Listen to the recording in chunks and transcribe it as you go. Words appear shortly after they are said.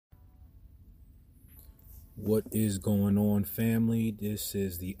What is going on, family? This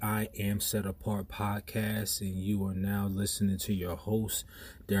is the I Am Set Apart podcast, and you are now listening to your host,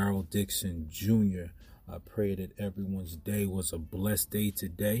 Daryl Dixon Jr. I pray that everyone's day was a blessed day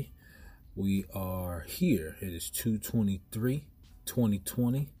today. We are here. It is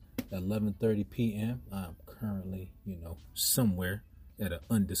 2/23/2020, 11:30 p.m. I'm currently, somewhere at an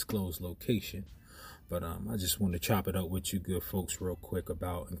undisclosed location. But I just want to chop it up with you good folks real quick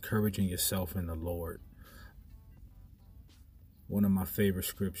about encouraging yourself in the Lord. One of my favorite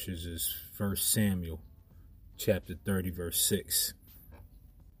scriptures is 1 Samuel chapter 30, verse 6.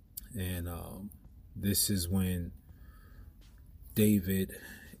 And this is when David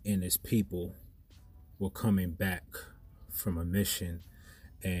and his people were coming back from a mission,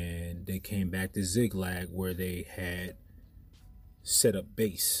 and they came back to Ziklag where they had set up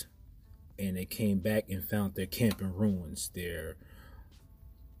base. And they came back and found their camp in ruins. Their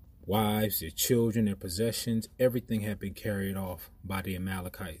wives, their children, their possessions, everything had been carried off by the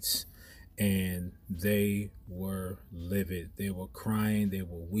Amalekites. And they were livid. They were crying. They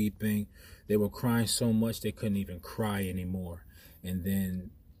were weeping. They were crying so much they couldn't even cry anymore. And then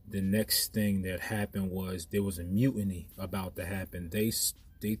the next thing that happened was there was a mutiny about to happen. They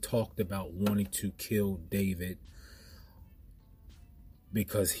talked about wanting to kill David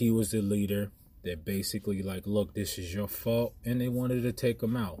because he was the leader. They're basically like, look, this is your fault. And they wanted to take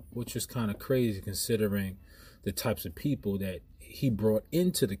him out, which is kind of crazy considering the types of people that he brought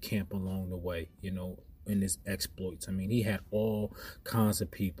into the camp along the way, in his exploits. I mean, he had all kinds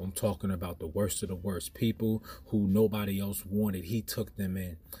of people. I'm talking about the worst of the worst, people who nobody else wanted. He took them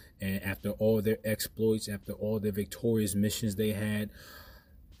in. And after all their exploits, after all their victorious missions they had,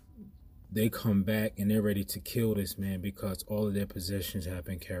 they come back and they're ready to kill this man because all of their possessions have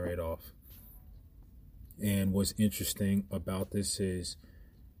been carried off. And what's interesting about this is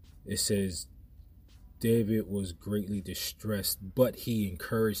it says David was greatly distressed, but he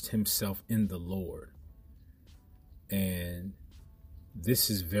encouraged himself in the Lord. And this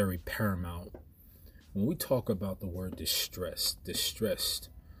is very paramount. When we talk about the word distressed,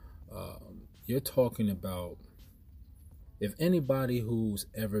 you're talking about, if anybody who's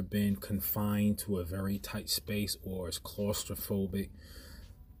ever been confined to a very tight space or is claustrophobic,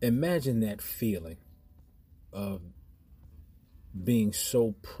 imagine that feeling of being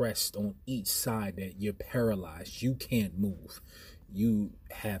so pressed on each side that you're paralyzed. You can't move. You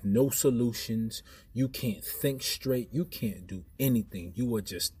have no solutions. You can't think straight. You can't do anything. You are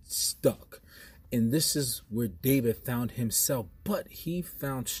just stuck. And this is where David found himself, but he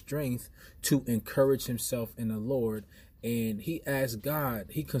found strength to encourage himself in the Lord. And he asked God,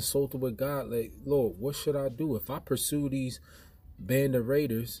 he consulted with God, like, Lord, what should I do? If I pursue these band of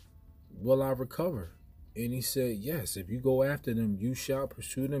raiders, will I recover? And he said, yes, if you go after them, you shall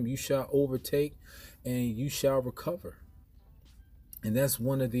pursue them, you shall overtake, and you shall recover. And that's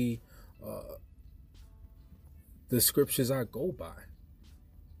one of the scriptures I go by.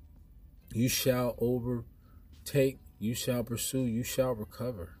 You shall overtake, you shall pursue, you shall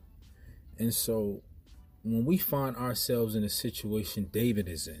recover. And so when we find ourselves in a situation David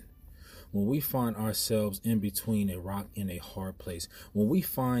is in, when we find ourselves in between a rock and a hard place, when we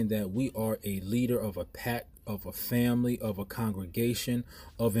find that we are a leader of a pack, of a family, of a congregation,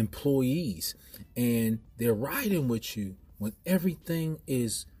 of employees, and they're riding with you when everything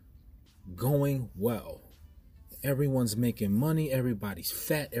is going well. Everyone's making money, everybody's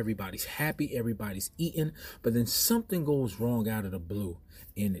fat, everybody's happy, everybody's eating, but then something goes wrong out of the blue,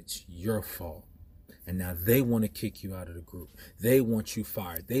 and it's your fault. And now they want to kick you out of the group. They want you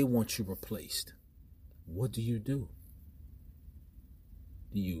fired. They want you replaced. What do? Do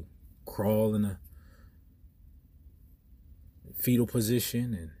you crawl in a fetal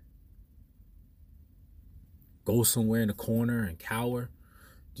position and go somewhere in the corner and cower?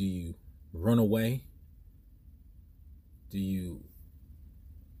 Do you run away? Do you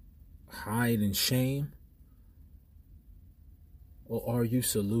hide in shame? Or are you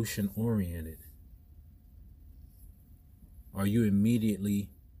solution oriented? Are you immediately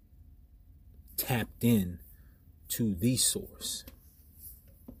tapped in to the source,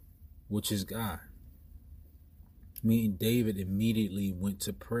 which is God? Me and David immediately went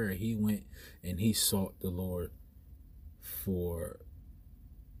to prayer. He went and he sought the Lord for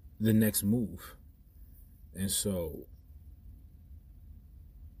the next move. And so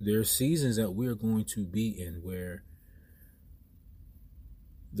there are seasons that we're going to be in where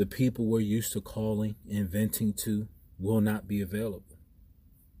the people we're used to calling and venting to will not be available.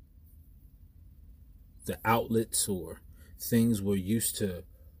 The outlets or things we're used to,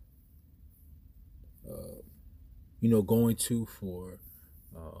 going to for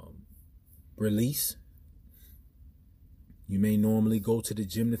release You may normally go to the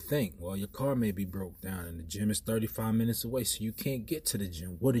gym to think. Well, your car may be broke down and the gym is 35 minutes away, so you can't get to the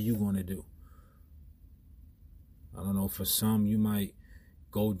gym. What are you going to do? I don't know, for some, you might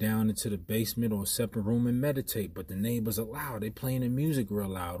go down into the basement or a separate room and meditate, but the neighbors are loud. They playing the music real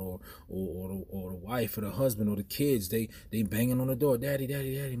loud, or the wife or the husband or the kids, they banging on the door. Daddy,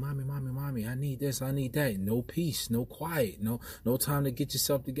 daddy, daddy, mommy, mommy, mommy, I need this, I need that. No peace, no quiet, no time to get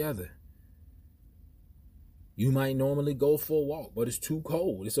yourself together. You might normally go for a walk, but it's too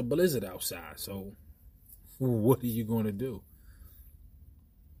cold. It's a blizzard outside. So what are you going to do?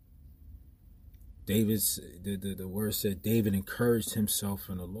 The word said David encouraged himself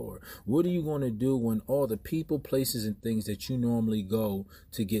in the Lord. What are you going to do when all the people, places, and things that you normally go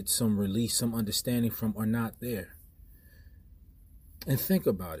to get some release, some understanding from are not there? And think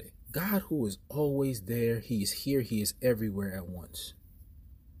about it. God, who is always there, he is here, he is everywhere at once.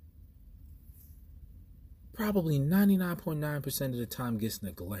 Probably 99.9% of the time gets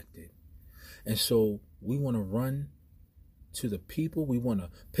neglected. And so we want to run to the people. We want to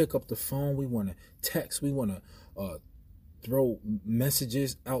pick up the phone. We want to text. We want to throw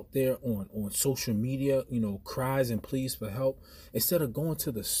messages out there on social media, cries and pleas for help, instead of going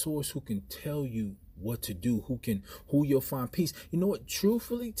to the source who can tell you what to do, who you'll find peace. You know what?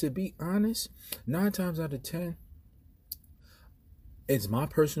 Truthfully, to be honest, 9 times out of 10, it's my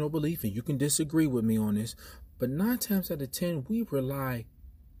personal belief, and you can disagree with me on this, but 9 times out of 10, we rely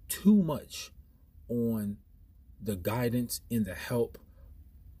too much on the guidance and the help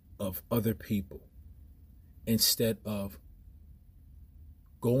of other people instead of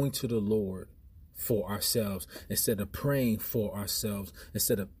going to the Lord for ourselves, instead of praying for ourselves,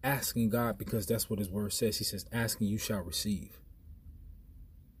 instead of asking God, because that's what his word says. He says, asking you shall receive.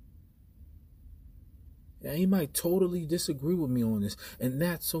 Now, you might totally disagree with me on this, and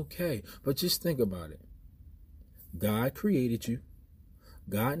that's okay. But just think about it. God created you.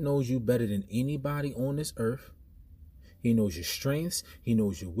 God knows you better than anybody on this earth. He knows your strengths. He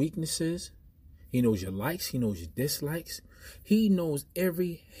knows your weaknesses. He knows your likes. He knows your dislikes. He knows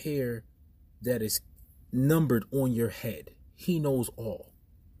every hair that is numbered on your head. He knows all.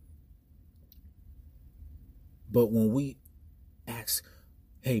 But when we ask,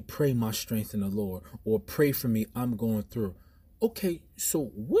 hey, pray my strength in the Lord, or pray for me, I'm going through. Okay, so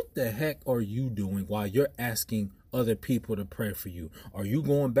what the heck are you doing while you're asking other people to pray for you? Are you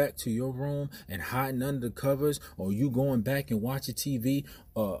going back to your room and hiding under the covers? Or are you going back and watching TV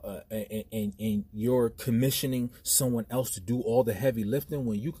and you're commissioning someone else to do all the heavy lifting,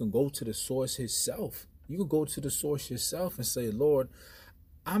 when you can go to the source himself? You can go to the source yourself and say, Lord,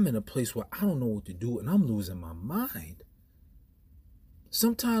 I'm in a place where I don't know what to do and I'm losing my mind.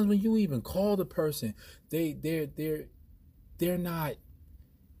 Sometimes when you even call the person, they're not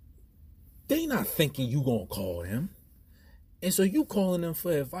thinking you gonna call them. And so you calling them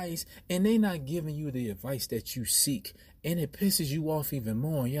for advice and they not giving you the advice that you seek. And it pisses you off even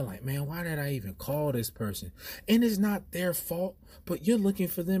more. And you're like, man, why did I even call this person? And it's not their fault, but you're looking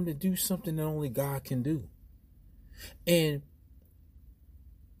for them to do something that only God can do. And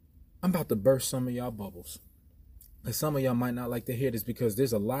I'm about to burst some of y'all bubbles. And some of y'all might not like to hear this, because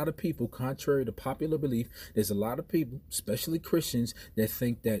there's a lot of people, contrary to popular belief, there's a lot of people, especially Christians, that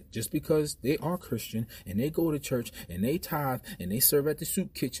think that just because they are Christian and they go to church and they tithe and they serve at the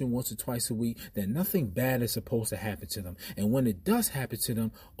soup kitchen once or twice a week, that nothing bad is supposed to happen to them. And when it does happen to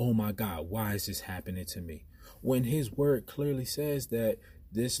them, oh my God, why is this happening to me? When his word clearly says that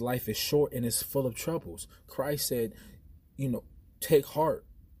this life is short and it's full of troubles. Christ said, take heart,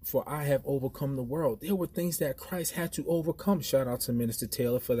 for I have overcome the world. There were things that Christ had to overcome. Shout out to Minister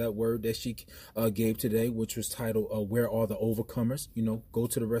Taylor for that word that she gave today, which was titled, Where Are the Overcomers? Go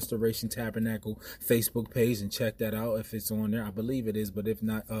to the Restoration Tabernacle Facebook page and check that out if it's on there. I believe it is, but if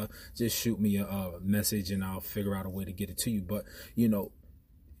not, just shoot me a message and I'll figure out a way to get it to you. But,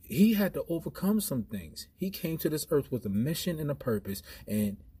 he had to overcome some things. He came to this earth with a mission and a purpose,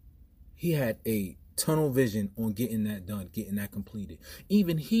 and he had a tunnel vision on getting that done, getting that completed.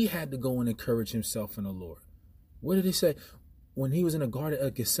 Even he had to go and encourage himself in the Lord. What did he say? When he was in the Garden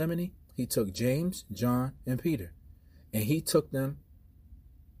of Gethsemane, he took James, John, and Peter, and he took them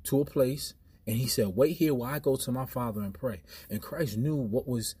to a place, and he said, wait here while I go to my Father and pray. And Christ knew what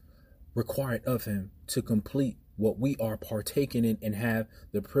was required of him to complete what we are partaking in and have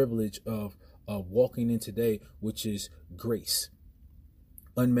the privilege of walking in today, which is grace.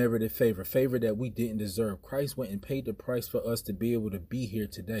 Unmerited favor that we didn't deserve. Christ went and paid the price for us to be able to be here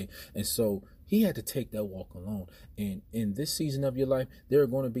today. And so he had to take that walk alone. And in this season of your life, there are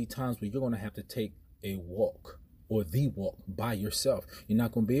going to be times where you're going to have to take a walk, or the walk, by yourself. You're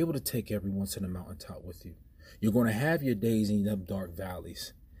not going to be able to take everyone to the mountaintop with you. You're going to have your days in them dark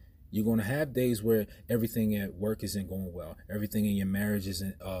valleys. You're going to have days where everything at work isn't going well. Everything in your marriage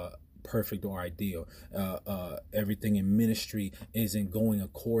isn't perfect or ideal. Everything in ministry isn't going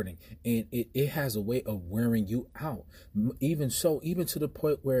according. And it has a way of wearing you out. Even so, even to the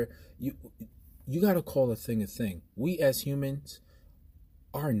point where you got to call a thing. We as humans,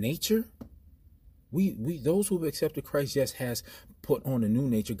 our nature, we those who have accepted Christ, yes, has put on a new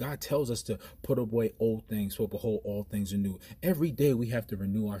nature. God tells us to put away old things, for behold, all things are new. Every day we have to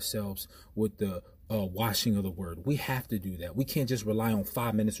renew ourselves with the washing of the word. We have to do that. We can't just rely on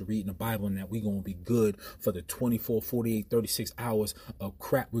 5 minutes of reading the Bible and that we're going to be good for the 24, 48, 36 hours of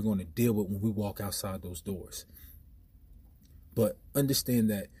crap we're going to deal with when we walk outside those doors. But understand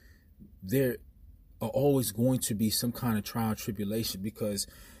that there are always going to be some kind of trial and tribulation, because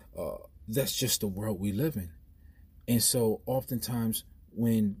that's just the world we live in. And so oftentimes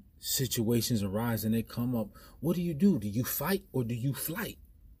when situations arise and they come up, what do? Do you fight or do you flight?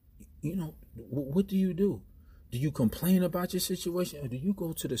 What do you do? Do you complain about your situation, or do you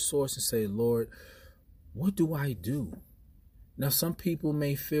go to the source and say, Lord, what do I do? Now, some people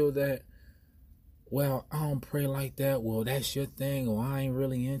may feel that, well, I don't pray like that. Well, that's your thing, or I ain't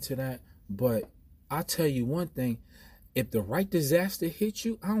really into that. But I'll tell you one thing. If the right disaster hits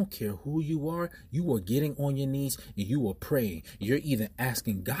you, I don't care who you are getting on your knees and you are praying. You're either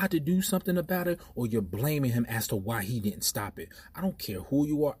asking God to do something about it, or you're blaming him as to why he didn't stop it. I don't care who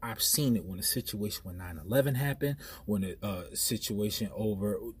you are. I've seen it when a situation when 9/11 happened, when a situation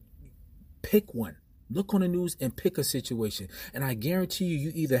over. Pick one. Look on the news and pick a situation. And I guarantee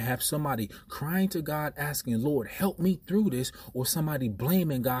you either have somebody crying to God, asking, Lord, help me through this, or somebody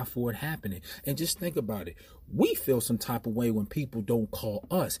blaming God for it happening. And just think about it. We feel some type of way when people don't call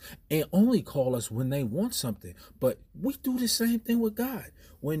us, and only call us when they want something. But we do the same thing with God.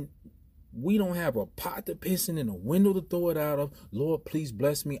 When we don't have a pot to piss in and a window to throw it out of, Lord, please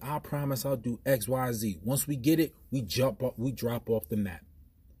bless me. I promise I'll do X, Y, Z. Once we get it, we drop off the map.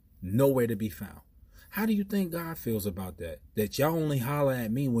 Nowhere to be found. How do you think God feels about that? That y'all only holler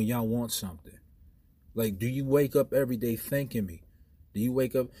at me when y'all want something. Like, do you wake up every day thanking me? Do you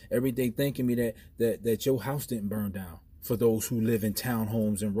wake up every day thanking me that your house didn't burn down, for those who live in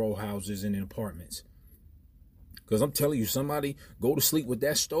townhomes and row houses and in apartments? Because I'm telling you, somebody go to sleep with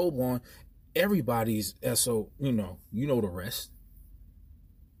that stove on, everybody's SO, you know the rest.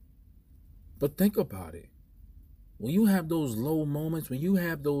 But think about it. When you have those low moments, when you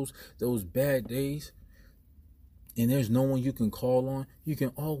have those bad days, and there's no one you can call on, you can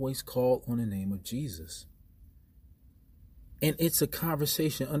always call on the name of Jesus. And it's a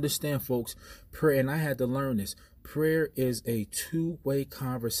conversation. Understand, folks, prayer, and I had to learn this, prayer is a two-way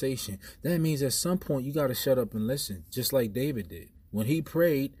conversation. That means at some point you got to shut up and listen, just like David did. When he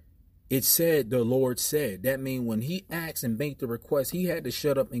prayed, it said the Lord said. That means when he asked and made the request, he had to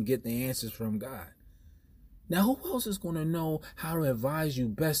shut up and get the answers from God. Now, who else is going to know how to advise you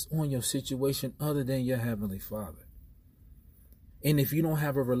best on your situation other than your Heavenly Father? And if you don't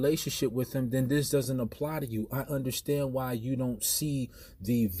have a relationship with him, then this doesn't apply to you. I understand why you don't see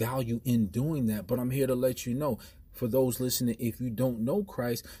the value in doing that, but I'm here to let you know, for those listening, if you don't know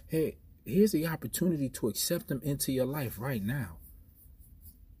Christ, hey, here's the opportunity to accept him into your life right now.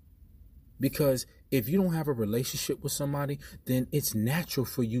 Because if you don't have a relationship with somebody, then it's natural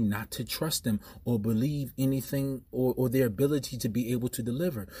for you not to trust them or believe anything or their ability to be able to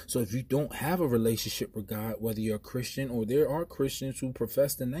deliver. So if you don't have a relationship with God, whether you're a Christian, or there are Christians who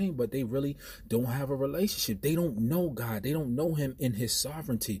profess the name, but they really don't have a relationship. They don't know God. They don't know him in his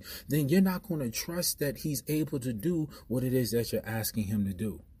sovereignty. Then you're not going to trust that he's able to do what it is that you're asking him to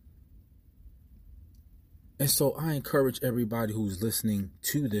do. And so I encourage everybody who's listening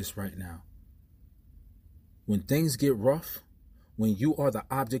to this right now. When things get rough, when you are the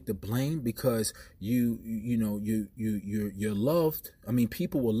object of blame because you're loved. I mean,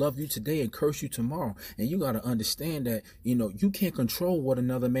 people will love you today and curse you tomorrow. And you got to understand that, you can't control what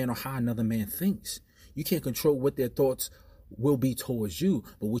another man or how another man thinks. You can't control what their thoughts will be towards you,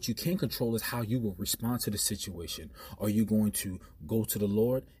 but what you can control is how you will respond to the situation. Are you going to go to the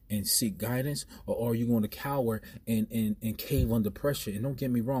Lord and seek guidance, or are you going to cower and cave under pressure? And don't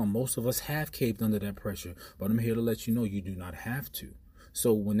get me wrong, most of us have caved under that pressure, but I'm here to let you know you do not have to.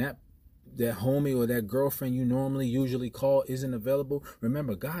 So when that homie or that girlfriend you usually call isn't available,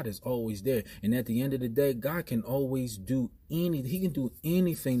 remember, God is always there. And at the end of the day, God can always do he can do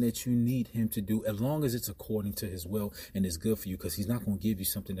anything that you need him to do, as long as it's according to his will and is good for you, because he's not going to give you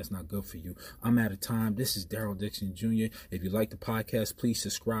something that's not good for you. I'm out of time. This is Daryl Dixon Jr. If you like the podcast, please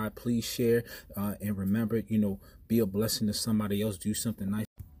subscribe, please share, and remember, be a blessing to somebody else. Do something nice.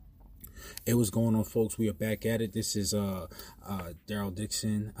 Hey, what's going on, folks? We are back at it. This is Daryl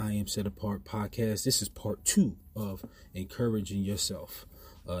Dixon, I Am Set Apart podcast. This is part 2 of encouraging yourself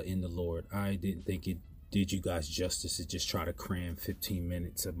in the Lord. I didn't think it did you guys justice to just try to cram 15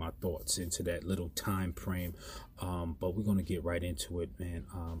 minutes of my thoughts into that little time frame. But we're going to get right into it, man.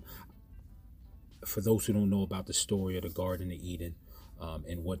 For those who don't know about the story of the Garden of Eden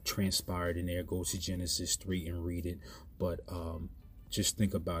and what transpired in there, go to Genesis 3 and read it. But just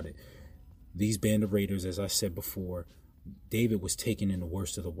think about it. These band of raiders, as I said before, David was taken in the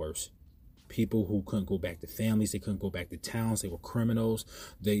worst of the worst. People who couldn't go back to families, they couldn't go back to towns, they were criminals,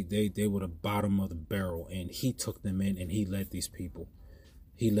 they were the bottom of the barrel, and he took them in and he led these people.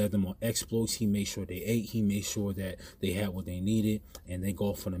 He led them on exploits. He made sure they ate. He made sure that they had what they needed, and they go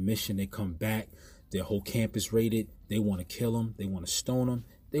off on a mission. They come back. Their whole camp is raided. They want to kill them. They want to stone them.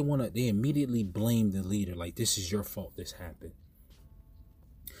 They immediately blame the leader, like, this is your fault this happened.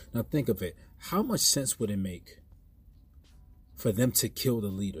 Now think of it. How much sense would it make for them to kill the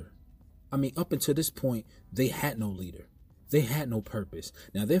leader? I mean, up until this point, they had no leader. They had no purpose.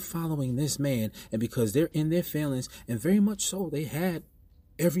 Now they're following this man, and because they're in their feelings, and very much so, they had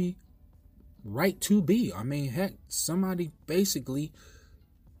every right to be. I mean, heck, somebody basically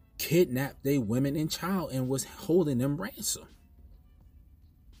kidnapped their women and child and was holding them ransom.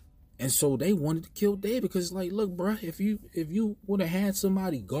 And so they wanted to kill David because it's like, look, bro, if you would have had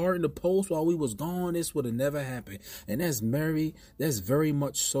somebody guarding the post while we was gone, this would have never happened. And that's very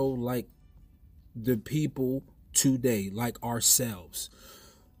much so like the people today, like ourselves.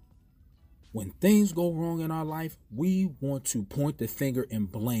 When things go wrong in our life, we want to point the finger and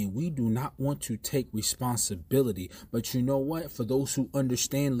blame. We do not want to take responsibility. But you know what? For those who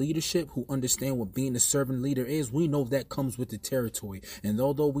understand leadership, who understand what being a servant leader is, we know that comes with the territory. And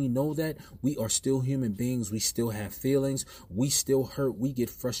although we know that, we are still human beings. We still have feelings. We still hurt. We get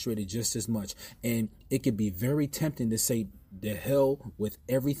frustrated just as much. And it can be very tempting to say, the hell with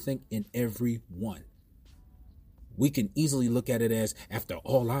everything and everyone. We can easily look at it as, after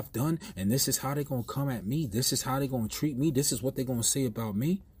all I've done, and this is how they're going to come at me. This is how they're going to treat me. This is what they're going to say about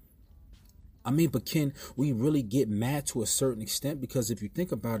me. I mean, but can we really get mad to a certain extent? Because if you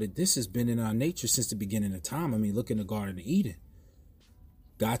think about it, this has been in our nature since the beginning of time. I mean, look in the Garden of Eden.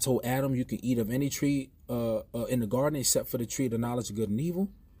 God told Adam, you can eat of any tree in the garden except for the tree of the knowledge of good and evil.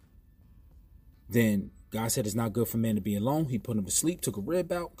 Then God said it's not good for man to be alone. He put him to sleep, took a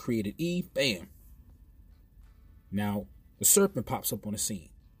rib out, created Eve, bam. Now, the serpent pops up on the scene.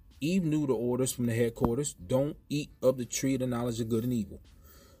 Eve knew the orders from the headquarters. Don't eat of the tree of the knowledge of good and evil.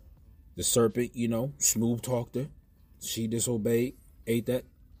 The serpent, smooth talked her. She disobeyed, ate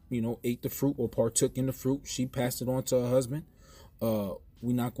the fruit or partook in the fruit. She passed it on to her husband. We're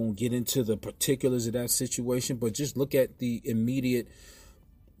not going to get into the particulars of that situation, but just look at the immediate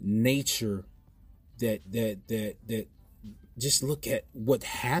nature that just look at what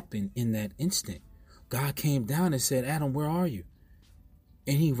happened in that instant. God came down and said, Adam, where are you?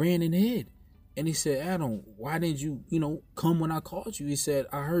 And he ran and hid. And he said, Adam, why didn't you, come when I called you? He said,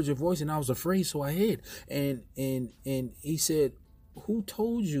 I heard your voice and I was afraid, so I hid. And he said, who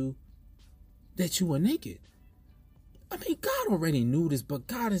told you that you were naked? I mean, God already knew this, but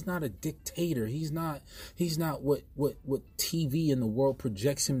God is not a dictator. He's not what TV in the world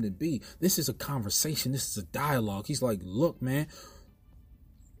projects him to be. This is a conversation. This is a dialogue. He's like, look, man,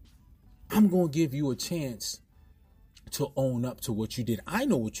 I'm going to give you a chance to own up to what you did. I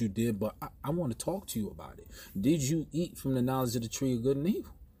know what you did, but I want to talk to you about it. Did you eat from the knowledge of the tree of good and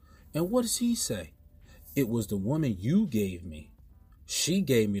evil? And what does he say? It was the woman you gave me. She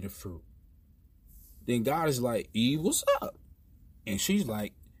gave me the fruit. Then God is like, Eve, what's up? And she's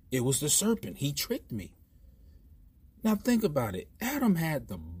like, it was the serpent. He tricked me. Now think about it. Adam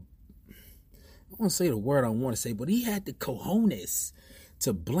had I want to say the word I want to say, but he had the cojones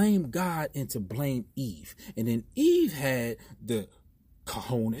to blame God and to blame Eve. And then Eve had the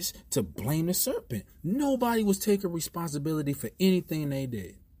cojones to blame the serpent. Nobody was taking responsibility for anything they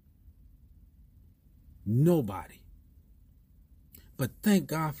did. Nobody. But thank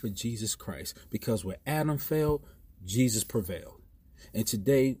God for Jesus Christ, because where Adam failed, Jesus prevailed. And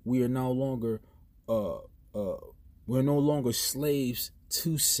today we are no longer slaves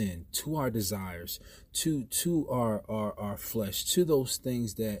to sin, to our desires, to our flesh, to those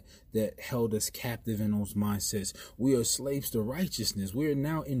things that held us captive in those mindsets. We are slaves to righteousness. We are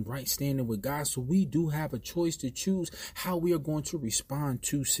now in right standing with God, so we do have a choice to choose how we are going to respond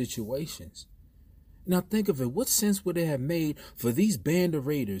to situations. Now think of it. What sense would it have made for these band of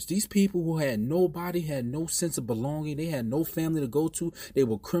raiders, these people who had nobody, had no sense of belonging, they had no family to go to, they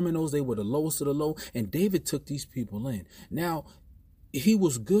were criminals, they were the lowest of the low, and David took these people in. Now, he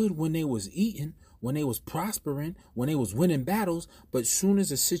was good when they was eating, when they was prospering, when they was winning battles, but soon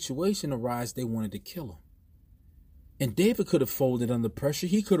as a situation arose, they wanted to kill him. And David could have folded under pressure.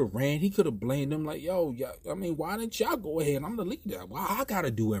 He could have ran. He could have blamed them like, yo, I mean, why didn't y'all go ahead? I'm the leader. Why I got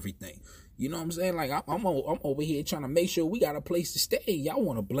to do everything? You know what I'm saying? Like, I'm over here trying to make sure we got a place to stay. Y'all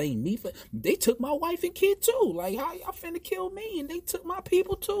want to blame me for, they took my wife and kid too. Like, how y'all finna kill me? And they took my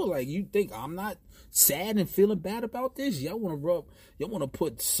people too. Like, you think I'm not sad and feeling bad about this? Y'all want to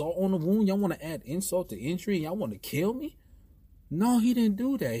put salt on the wound? Y'all want to add insult to injury? Y'all want to kill me? No, he didn't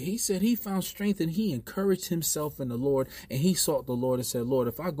do that. He said he found strength and he encouraged himself in the Lord, and he sought the Lord and said, Lord,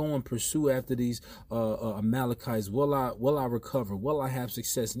 if I go and pursue after these Amalekites, will I recover? Will I have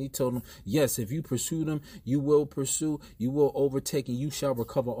success? And he told him, yes, if you pursue them, you will pursue, you will overtake, and you shall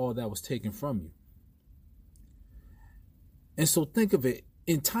recover all that was taken from you. And so think of it,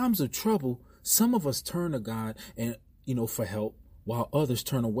 in times of trouble, some of us turn to God and, for help, while others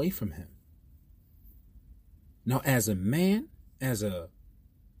turn away from him. Now, as a man, as a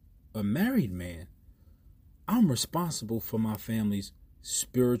married man, I'm responsible for my family's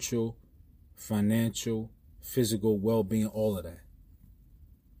spiritual, financial, physical well-being, all of that.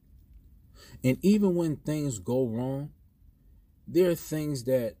 And even when things go wrong, there are things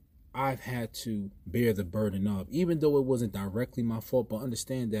that I've had to bear the burden of, even though it wasn't directly my fault. But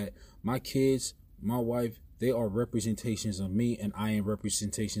understand that my kids, my wife, they are representations of me, and I am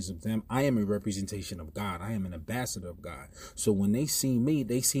representations of them. I am a representation of God. I am an ambassador of God. So when they see me,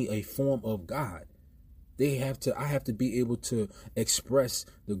 they see a form of God. I have to be able to express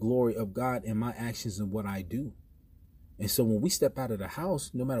the glory of God in my actions and what I do. And so when we step out of the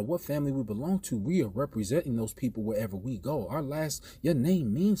house, no matter what family we belong to, we are representing those people wherever we go. Your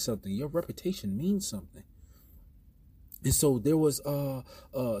name means something. Your reputation means something. And so there was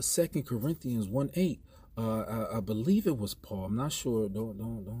 2 Corinthians 1:8. I believe it was Paul. I'm not sure.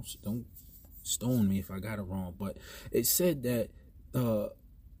 Don't stone me if I got it wrong. But it said that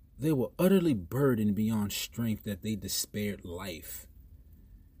they were utterly burdened beyond strength, that they despaired life,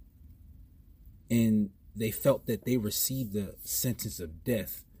 and they felt that they received the sentence of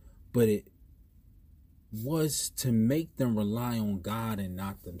death, but it was to make them rely on God and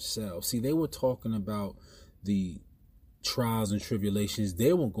not themselves. See, they were talking about the trials and tribulations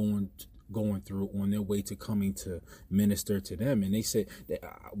they were going through on their way to coming to minister to them. And they said that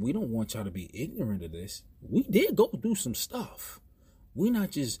we don't want y'all to be ignorant of this. We did go through some stuff. We're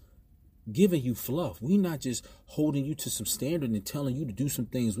not just giving you fluff. We're not just holding you to some standard and telling you to do some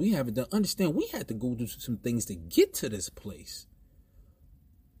things we haven't done. Understand, we had to go through some things to get to this place.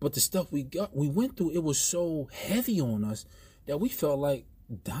 But the stuff we went through, it was so heavy on us that we felt like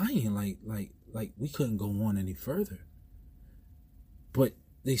dying, like we couldn't go on any further. But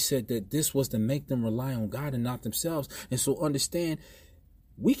they said that this was to make them rely on God and not themselves. And so understand,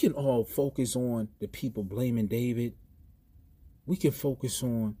 we can all focus on the people blaming David. We can focus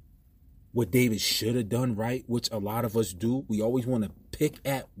on what David should have done right, which a lot of us do. We always want to pick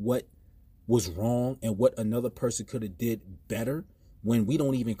at what was wrong and what another person could have did better, when we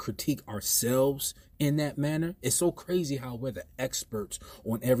don't even critique ourselves in that manner. It's so crazy how we're the experts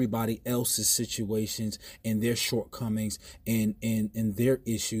on everybody else's situations and their shortcomings and their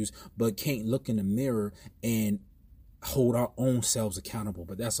issues, but can't look in the mirror and hold our own selves accountable.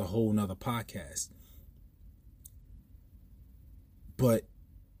 But that's a whole nother podcast. But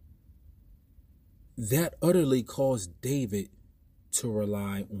that utterly caused David to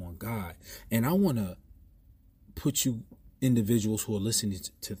rely on God. And I want to put you individuals who are listening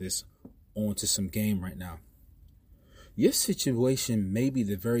to this onto some game right now. Your situation may be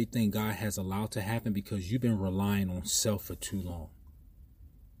the very thing God has allowed to happen because you've been relying on self for too long.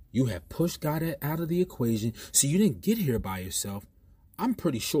 You have pushed God out of the equation, so you didn't get here by yourself. I'm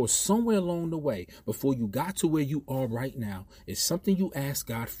pretty sure somewhere along the way, before you got to where you are right now, it's something you asked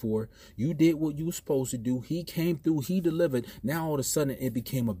God for. You did what you were supposed to do. He came through. He delivered. Now all of a sudden it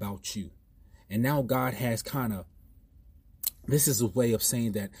became about you. And now God has this is a way of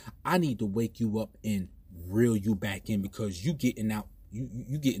saying that I need to wake you up and reel you back in, because you getting out,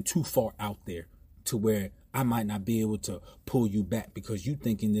 you getting too far out there to where I might not be able to pull you back, because you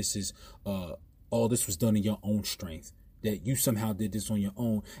thinking this is all this was done in your own strength, that you somehow did this on your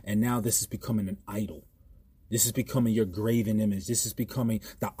own, and now this is becoming an idol. This is becoming your graven image. This is becoming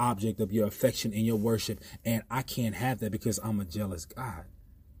the object of your affection and your worship, and I can't have that because I'm a jealous God.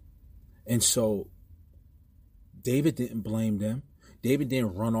 And so David didn't blame them. David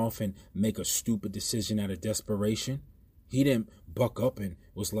didn't run off and make a stupid decision out of desperation. He didn't buck up and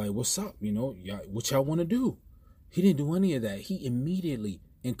was like, what's up? What y'all want to do? He didn't do any of that. He immediately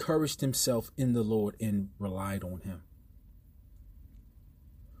encouraged himself in the Lord and relied on him.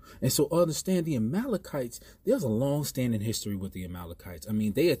 And so understand the Amalekites, there's a long-standing history with the Amalekites. I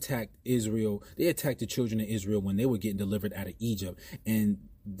mean, they attacked Israel. They attacked the children of Israel when they were getting delivered out of Egypt. And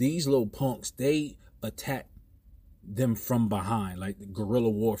these little punks, they attacked them from behind, like the guerrilla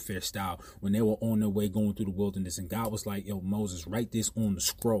warfare style, when they were on their way going through the wilderness. And God was like, yo, Moses, write this on the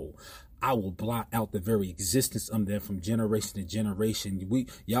scroll. I will blot out the very existence of them from generation to generation.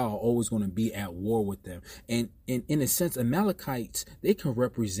 Y'all are always going to be at war with them. And in a sense, Amalekites, they can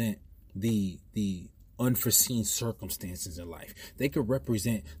represent the unforeseen circumstances in life. They could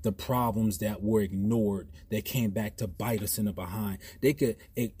represent the problems that were ignored, that came back to bite us in the behind. They could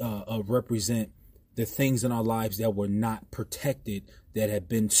represent the things in our lives that were not protected, that had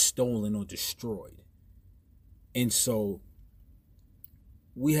been stolen or destroyed. And so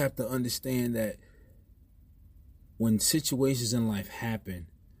we have to understand that when situations in life happen,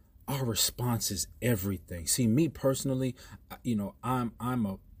 our response is everything. See, me personally, I'm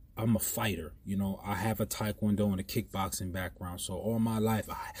a fighter. I have a taekwondo and a kickboxing background. So all my life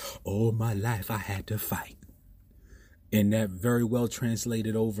I had to fight. And that very well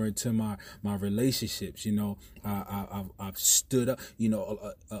translated over into my relationships. I've stood up.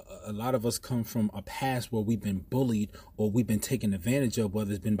 A lot of us come from a past where we've been bullied or we've been taken advantage of,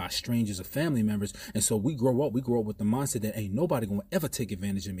 whether it's been by strangers or family members. And so we grow up with the mindset that ain't nobody gonna ever take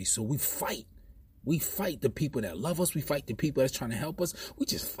advantage of me. So we fight. We fight the people that love us. We fight the people that's trying to help us. We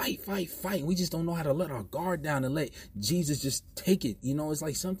just fight. We just don't know how to let our guard down and let Jesus just take it. It's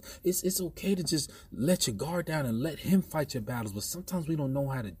like it's okay to just let your guard down and let him fight your battles. But sometimes we don't know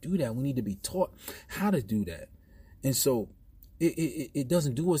how to do that. We need to be taught how to do that. And so it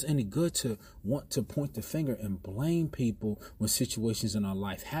doesn't do us any good to want to point the finger and blame people when situations in our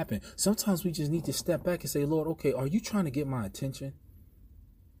life happen. Sometimes we just need to step back and say, Lord, okay, are you trying to get my attention?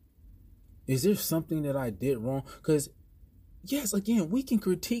 Is there something that I did wrong? Because, yes, again, we can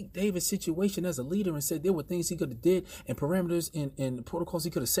critique David's situation as a leader and say there were things he could have did and parameters and protocols he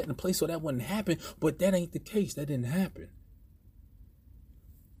could have set in place so that wouldn't happen. But that ain't the case. That didn't happen.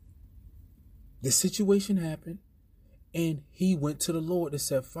 The situation happened, and he went to the Lord and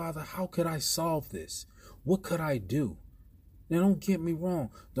said, Father, how could I solve this? What could I do? Now, don't get me wrong.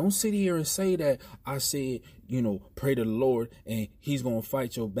 Don't sit here and say that I said, pray to the Lord and he's going to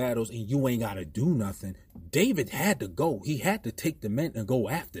fight your battles and you ain't got to do nothing. David had to go. He had to take the men and go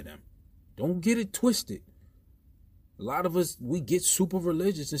after them. Don't get it twisted. A lot of us, we get super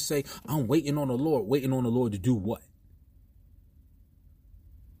religious and say, I'm waiting on the Lord. Waiting on the Lord to do what?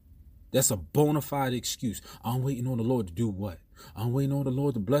 That's a bona fide excuse. I'm waiting on the Lord to do what? I'm waiting on the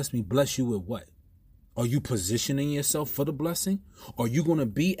Lord to bless me. Bless you with what? Are you positioning yourself for the blessing? Are you going to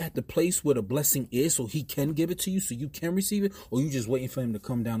be at the place where the blessing is so he can give it to you, so you can receive it? Or are you just waiting for him to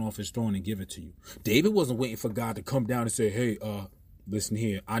come down off his throne and give it to you? David wasn't waiting for God to come down and say, hey, listen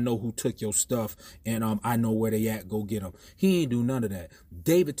here, I know who took your stuff and I know where they at. Go get them. He ain't do none of that.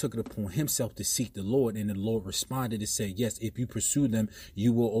 David took it upon himself to seek the Lord, and the Lord responded and said, yes, if you pursue them,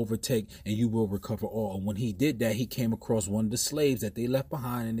 you will overtake and you will recover all. And when he did that, he came across one of the slaves that they left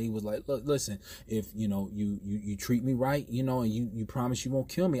behind, and he was like, look, listen, if you treat me right, and you promise you won't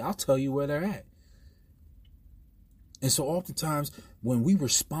kill me, I'll tell you where they're at. And so oftentimes when we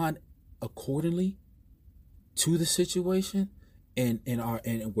respond accordingly to the situation, and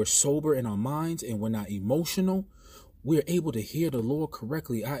we're sober in our minds and we're not emotional, we're able to hear the Lord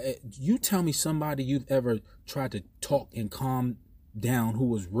correctly. You tell me somebody you've ever tried to talk and calm down who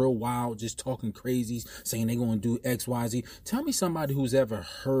was real wild, just talking crazy, saying they're going to do X, Y, Z. Tell me somebody who's ever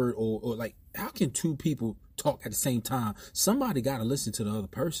heard or like, how can two people talk at the same time? Somebody got to listen to the other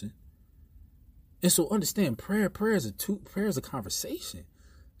person. And so understand, prayer is a conversation.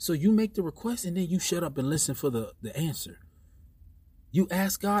 So you make the request and then you shut up and listen for the answer. You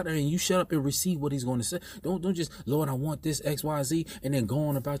ask God and you shut up and receive what he's going to say. Don't just, Lord, I want this X, Y, Z, and then go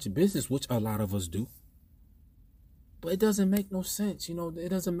on about your business, which a lot of us do. But it doesn't make no sense. It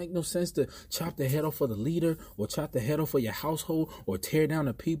doesn't make no sense to chop the head off for the leader or chop the head off for your household or tear down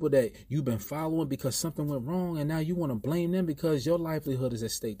the people that you've been following because something went wrong. And now you want to blame them because your livelihood is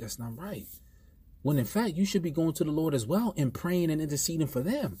at stake. That's not right. When in fact, you should be going to the Lord as well and praying and interceding for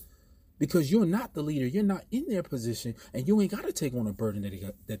them. Because you're not the leader. You're not in their position. And you ain't got to take on a burden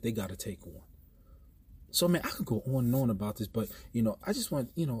that they got to take on. So, man, I could go on and on about this. But, I just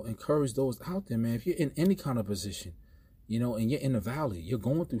want, encourage those out there, man. If you're in any kind of position, and you're in the valley, you're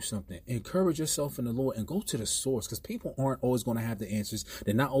going through something, encourage yourself in the Lord and go to the source, because people aren't always going to have the answers.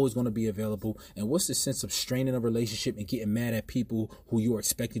 They're not always going to be available. And what's the sense of straining a relationship and getting mad at people who you are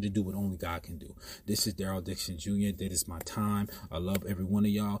expected to do what only God can do? This is Daryl Dixon Jr. That is my time. I love every one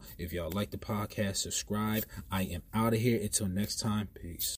of y'all. If y'all like the podcast, subscribe. I am out of here. Until next time. Peace.